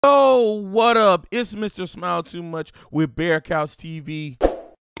Oh, what up? It's Mr. Smile Too Much with Bear Couch TV.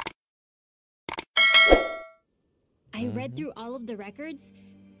 I read through all of the records,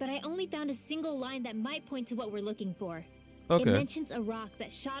 but I only found a single line that might point to what we're looking for. Okay. It mentions a rock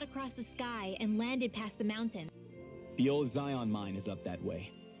that shot across the sky and landed past the mountain. The old Zion mine is up that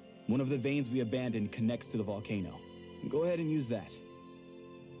way. One of the veins we abandoned connects to the volcano. Go ahead and use that.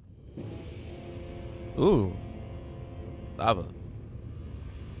 Ooh. Lava.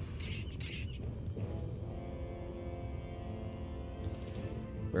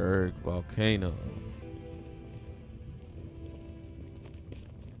 Berg volcano.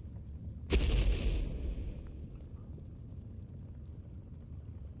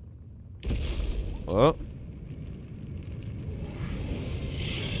 Oh.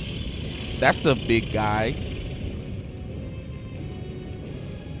 That's a big guy.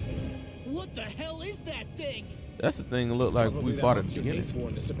 What the hell is that thing? That's the thing that looked like Probably we that fought at the monster beginning. Nate's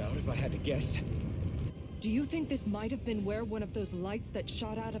warned us about, if I had to guess. Do you think this might have been where one of those lights that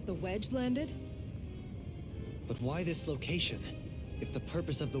shot out of the wedge landed? But why this location? If the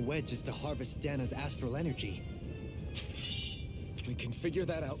purpose of the wedge is to harvest Dana's astral energy. We can figure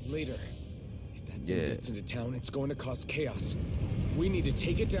that out later. If that thing gets into town, it's going to cause chaos. We need to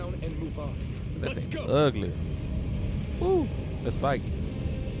take it down and move on. That Let's thing's go. ugly. Woo. Let's fight.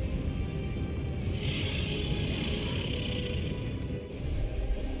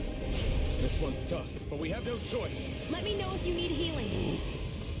 This one's tough, but we have no choice. Let me know if you need healing.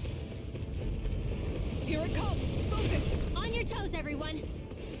 Here it comes! Focus! On your toes, everyone.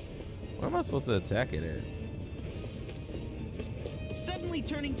 Where am I supposed to attack it at? Suddenly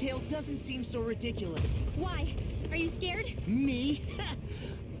turning tail doesn't seem so ridiculous. Why? Are you scared? Me?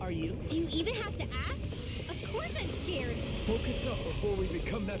 Are you? Do you even have to ask? Of course I'm scared. Focus up before we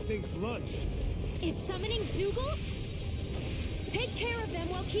become that thing's lunch. It's summoning Dougal? Take care of them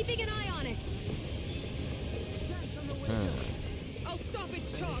while keeping an eye on it. I'll stop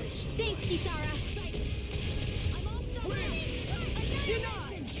its charge! Thanks, Kisara. I'm also ready.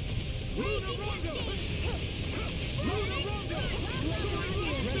 Annihilation. Raging cascade.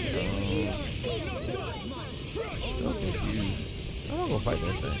 I'm confused. I'm not gonna fight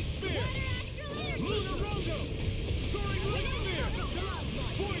that thing.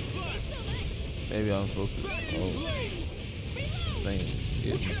 Maybe I'm supposed to. Oh. Thing is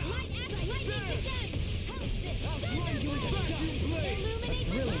shit.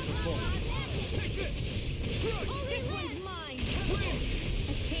 Brilliant performance.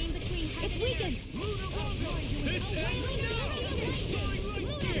 It's weakened.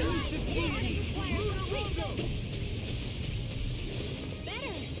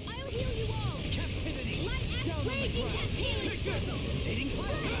 Better. I'll heal you all. Raging cascade.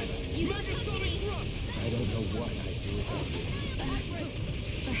 You got company. I don't know what I'd do without you.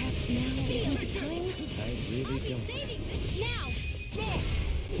 Perhaps now isn't the time. I really don't. Now.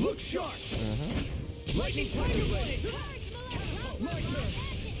 Look sharp! Lightning Tiger Blade! My turn!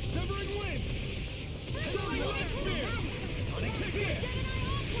 Severing Wind! Soaring Light Spear! Sonic Spear!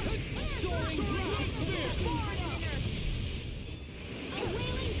 Soaring Light Spear! A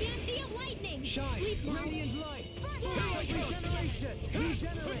wailing banshee of lightning. Shine! Radiant light! Regeneration!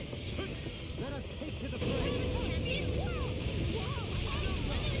 Regenerate! Let us take to the fray!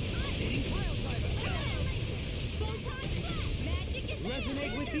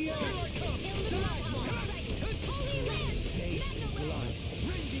 Resonate with the earth!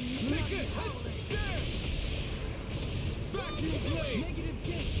 Take it! There! Vacuum Blade! Negative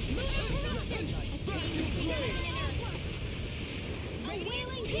gate! Vacuum Blade! A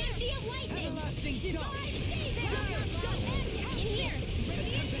wailing banshee of lightning. Everlasting shock! In here.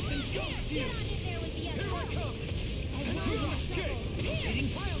 Get on in there with the other.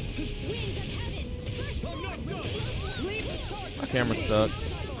 Winds of heaven. I'm not done! My camera's stuck.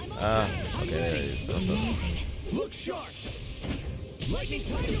 Okay, there it is. Look sharp! Lightning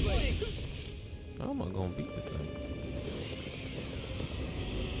Tiger Blade! How am I gonna beat this thing?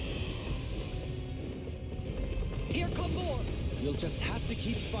 Here come more! You'll just have to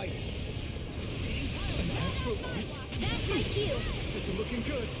keep fighting. An astral light? That's my cue. This is looking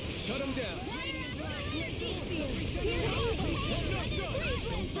good. Shut him down.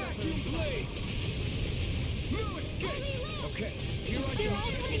 Vacuum Blade! No escape! Okay, here I They're go.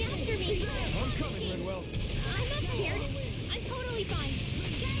 all coming after me. I'm coming, Renwell. I'm not scared. I'm totally fine.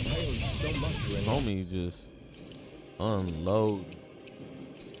 I owe you so much, Renwell. Homie just unload.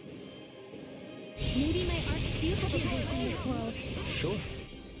 Maybe my arts do have a place in this world. Sure.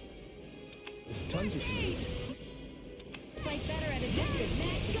 There's tons you can do. Fight better at a distance.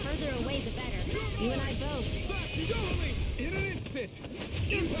 The further away, the better. You and I both. In an instant! instant!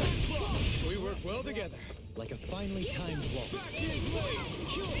 Impact block! We work well together. Like a finely timed waltz. Back in blade!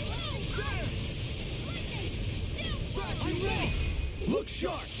 There! Back in blade! Look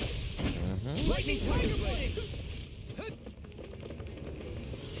sharp! Lightning tiger blade!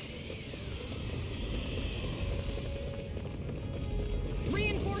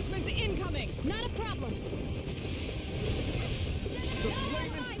 Reinforcements incoming! Not a problem. The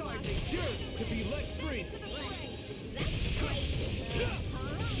flame inside me yearns to be let free!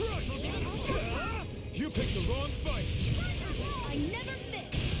 You picked the wrong fight! I never miss.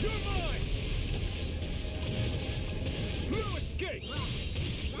 You're mine! No escape!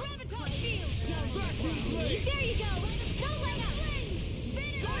 Graviton field. Back in blade! There you go. Don't let up.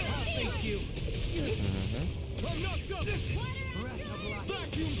 Thank you. I'm knocked up!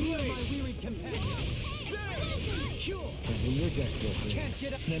 Vacuum blade! My wearied companion. Cure! In your deck, Wilson. Can't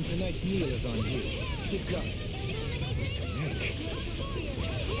get up. Then tonight's meal is on you. Keep going.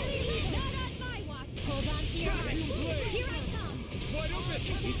 Not on my watch. Hold on to your heart. Here I come. Wide open!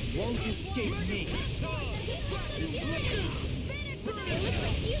 It won't escape me. It looks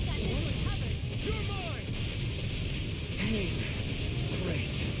like you got this one covered. You're mine! Pain.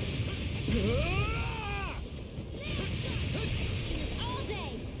 Great. All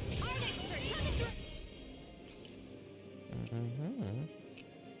day. Art expert coming through.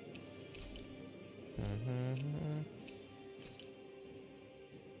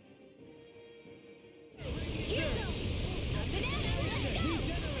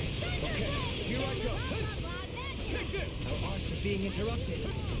 Here I go! Take this! Our arts are being interrupted.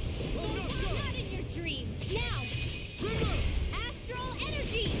 Not in your dreams. Now, astral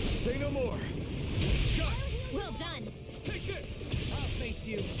energy. Say no more! Shot! Well done. Take this! I'll face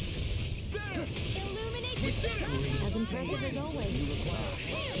you. There! Illuminate the city. As impressive as always.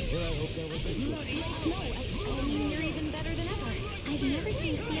 Well, I hope that was a No, I mean, you're even better than ever. I've never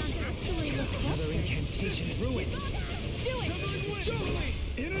seen Theon actually look another flustered. incantation ruined. Do it. Totally!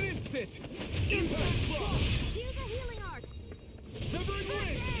 In an instant! Impact block! Use a healing art. Severing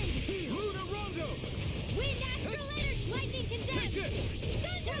wind! Lunar rondo! Wind astral energy. Lightning Take condensed. this!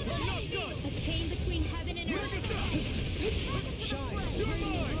 Thunder I'm not blade. done! A chain between heaven and Bring earth. it down! You're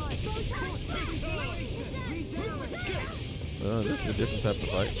mine! This is a different type of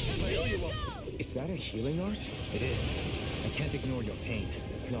fight. I owe you one. Is that a healing art? It is. I can't ignore your pain.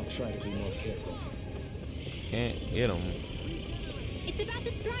 I'll try to be more careful. Can't hit him. It's about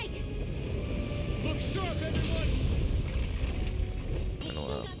to strike. Look sharp, everyone! I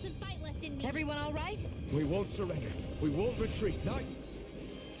still got some fight left in me. Everyone all right? We won't surrender. We won't retreat. Not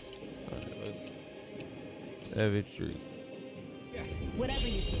Savage Street. yet. Whatever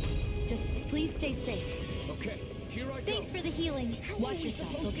you do, just please stay safe. Okay, here I go. Thanks for the healing. Watch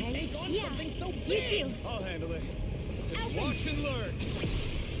yourself, okay? Yeah, you too. I'll handle it. Just Alvin. watch and learn.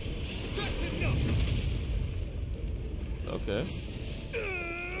 That's enough. Okay.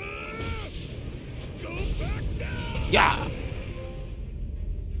 Go back down. Yeah.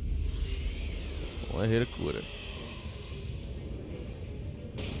 One hit a quitter.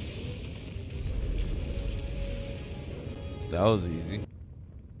 That was easy.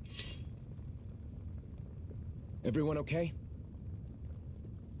 Everyone okay?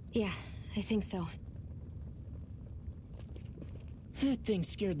 Yeah, I think so. That thing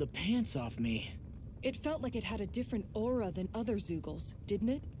scared the pants off me. It felt like it had a different aura than other Zeugles, didn't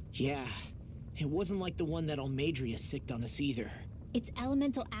it? Yeah. It wasn't like the one that Almadria sicked on us either. Its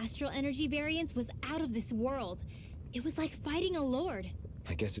elemental astral energy variance was out of this world. It was like fighting a lord.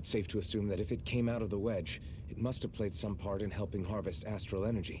 I guess it's safe to assume that if it came out of the wedge, it must have played some part in helping harvest astral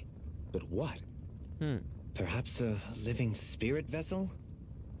energy. But what? Perhaps a living spirit vessel?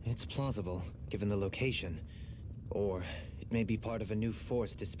 It's plausible, given the location. Or it may be part of a new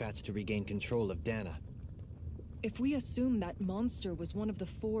force dispatched to regain control of Dana. If we assume that monster was one of the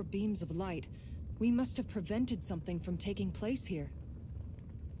 4 beams of light, we must have prevented something from taking place here.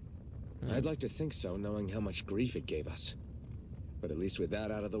 I'd like to think so, knowing how much grief it gave us. But at least with that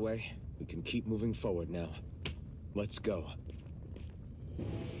out of the way, we can keep moving forward now. Let's go.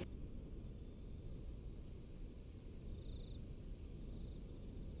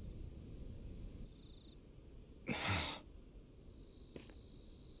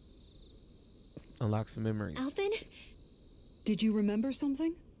 Unlock some memories. Alvin? Did you remember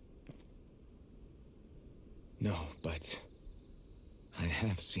something? No, but I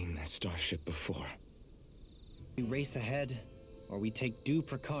have seen this starship before. We race ahead, or we take due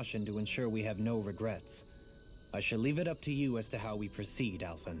precaution to ensure we have no regrets. I shall leave it up to you as to how we proceed,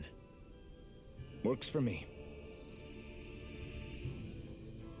 Alphen. Works for me.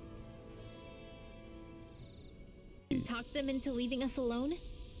 talk them into leaving us alone?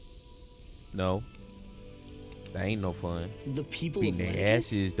 No. That ain't no fun. The people Beating of their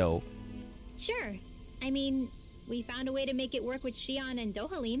Legacy? asses, though. Sure. I mean, we found a way to make it work with Shion and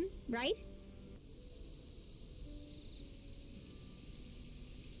Dohalim, right?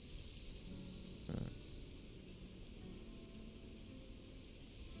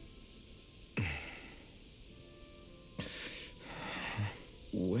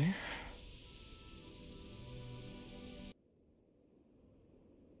 Where?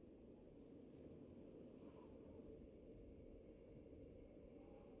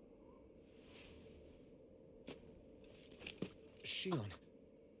 Shion.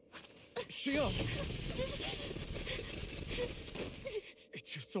 Shion!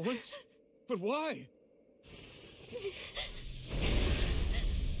 It's your thorns? But why?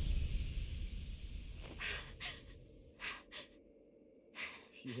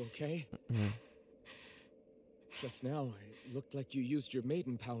 You okay? Just now, it looked like you used your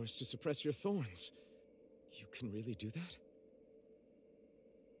maiden powers to suppress your thorns. You can really do that?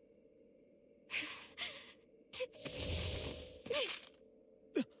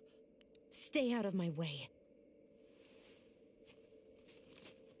 Stay out of my way.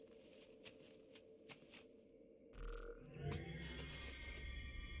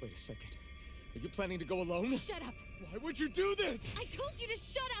 Wait a second. Are you planning to go alone? Shut up! Why would you do this? I told you to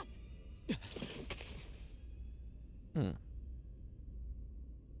shut up!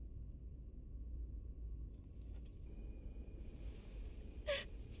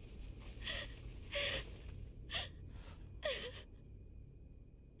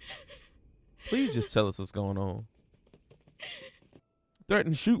 Please just tell us what's going on.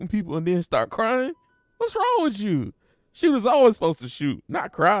 Threaten shooting people and then start crying? What's wrong with you? She was always supposed to shoot,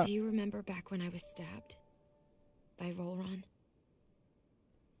 not cry. Do you remember back when I was stabbed? By Rolron?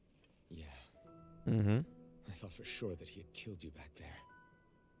 Yeah, Mm-hmm. I thought for sure that he had killed you back there.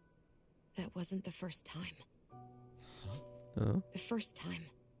 That wasn't the first time. Uh-huh. The first time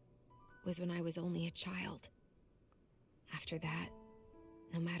was when I was only a child. After that,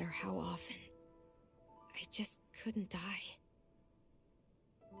 no matter how often, I just couldn't die.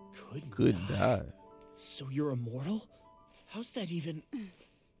 Couldn't die. So you're immortal? How's that even...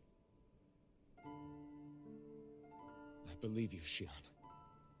 I believe you, Shion.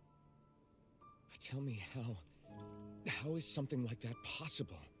 But tell me how is something like that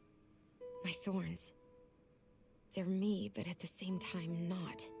possible? My thorns. They're me, but at the same time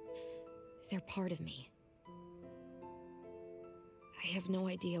not. They're part of me. I have no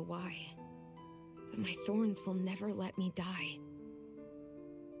idea why, but my thorns will never let me die.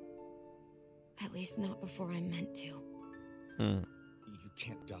 At least not before I'm meant to. You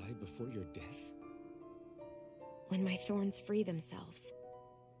can't die before your death? When my thorns free themselves,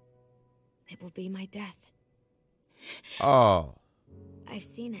 it will be my death. Oh, I've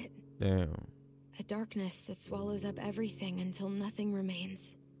seen it. damn. A darkness that swallows up everything until nothing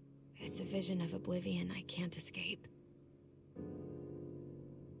remains. It's a vision of oblivion I can't escape.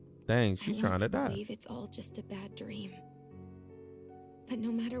 Dang, she's trying to I die. believe it's all just a bad dream. But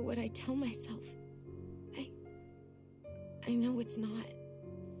no matter what I tell myself, I know it's not.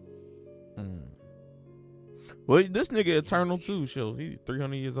 Well, this nigga eternal too. Show he's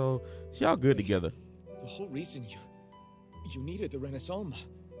 300 years old. See y'all good Wait, together. The whole reason you needed the Renaissance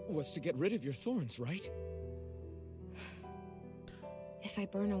was to get rid of your thorns, right? If I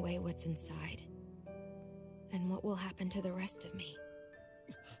burn away what's inside, then what will happen to the rest of me?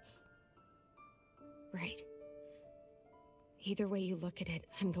 Right. Either way you look at it,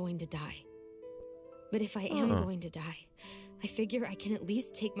 I'm going to die. But if I am going to die, I figure I can at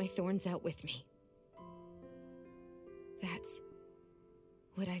least take my thorns out with me. That's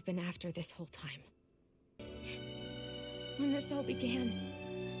what I've been after this whole time. When this all began,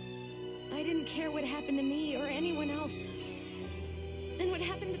 I didn't care what happened to me or anyone else. And what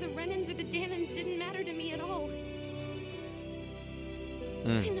happened to the Renans or the Danans didn't matter to me at all.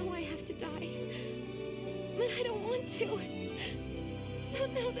 I know I have to die, but I don't want to.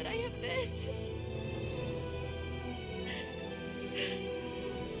 Not now that I have this.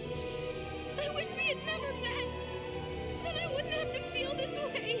 I wish we had never met. Then I wouldn't have to feel this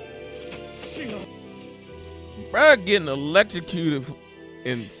way. Shion! Bruh getting electrocuted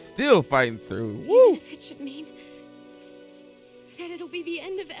and still fighting through. Even Woo! if it should mean that it'll be the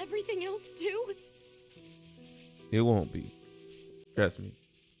end of everything else too. It won't be. Trust me.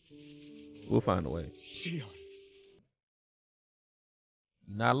 We'll find a way. Shion!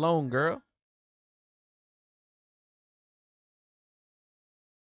 Not alone, girl.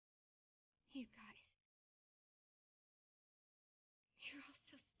 You guys. You're all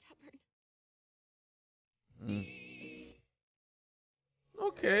so stubborn.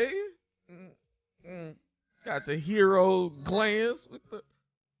 Okay. Got the hero glance with the.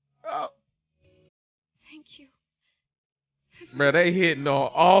 Oh, Thank you. bro, they hitting on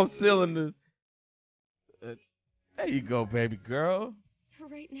all cylinders. There you go, baby girl. For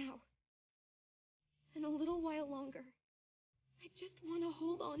right now. And a little while longer. I just want to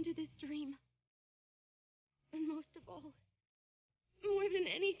hold on to this dream. And most of all, more than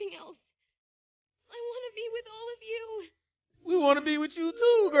anything else, I want to be with all of you. We want to be with you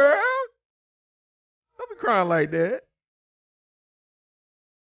too, girl. Don't be crying like that.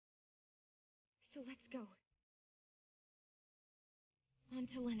 So let's go. On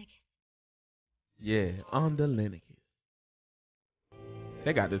to Lennox. Yeah, on the Linux.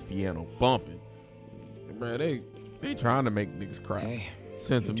 They got this piano bumping. Bro, they trying to make niggas cry. Hey,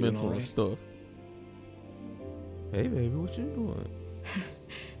 Sentimental all right? stuff. Hey, baby, what you doing?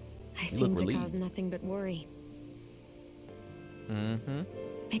 I You look seem to relieved. cause nothing but worry. Mm-hmm.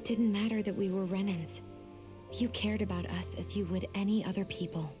 It didn't matter that we were Renans. You cared about us as you would any other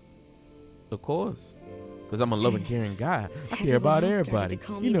people. Of course. Because I'm a loving, caring guy. I care Everyone about else started everybody. to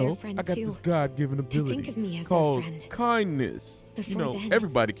call You me their know, friend, I got too. this God-given To ability think of me as their called friend. kindness. You Before know, then,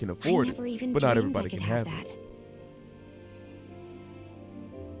 everybody can afford I it, never even but not dreamed everybody I could can have have that. it.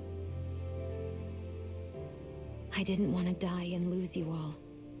 I didn't want to die and lose you all.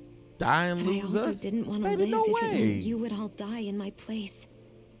 Die and But I lose also us? didn't want to Baby, live no if it way. meant you would all die in my place.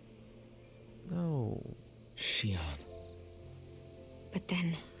 No. Shion. But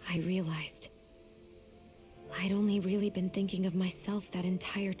then I realized I'd only really been thinking of myself that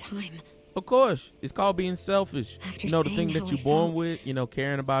entire time. Of course. It's called being selfish. After You know, the saying thing how that you're I born felt, with, you know,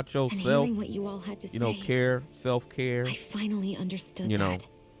 caring about And yourself, hearing what you all had to you know, say, care, self-care. I finally understood You know, that.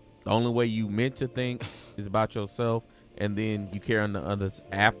 the only way you meant to think is about yourself, and then you care on the others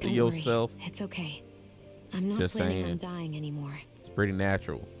after Don't yourself. worry, it's okay. I'm not Just planning on saying. dying anymore. It's pretty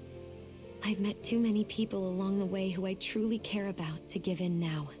natural. I've met too many people along the way who I truly care about to give in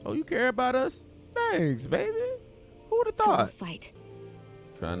now. Oh, you care about us? Thanks, baby. Who would have So we'll thought? fight.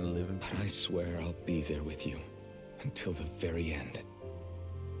 Trying to live in But I peace. swear I'll be there with you until the very end.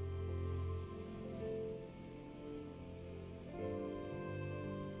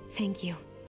 Thank you.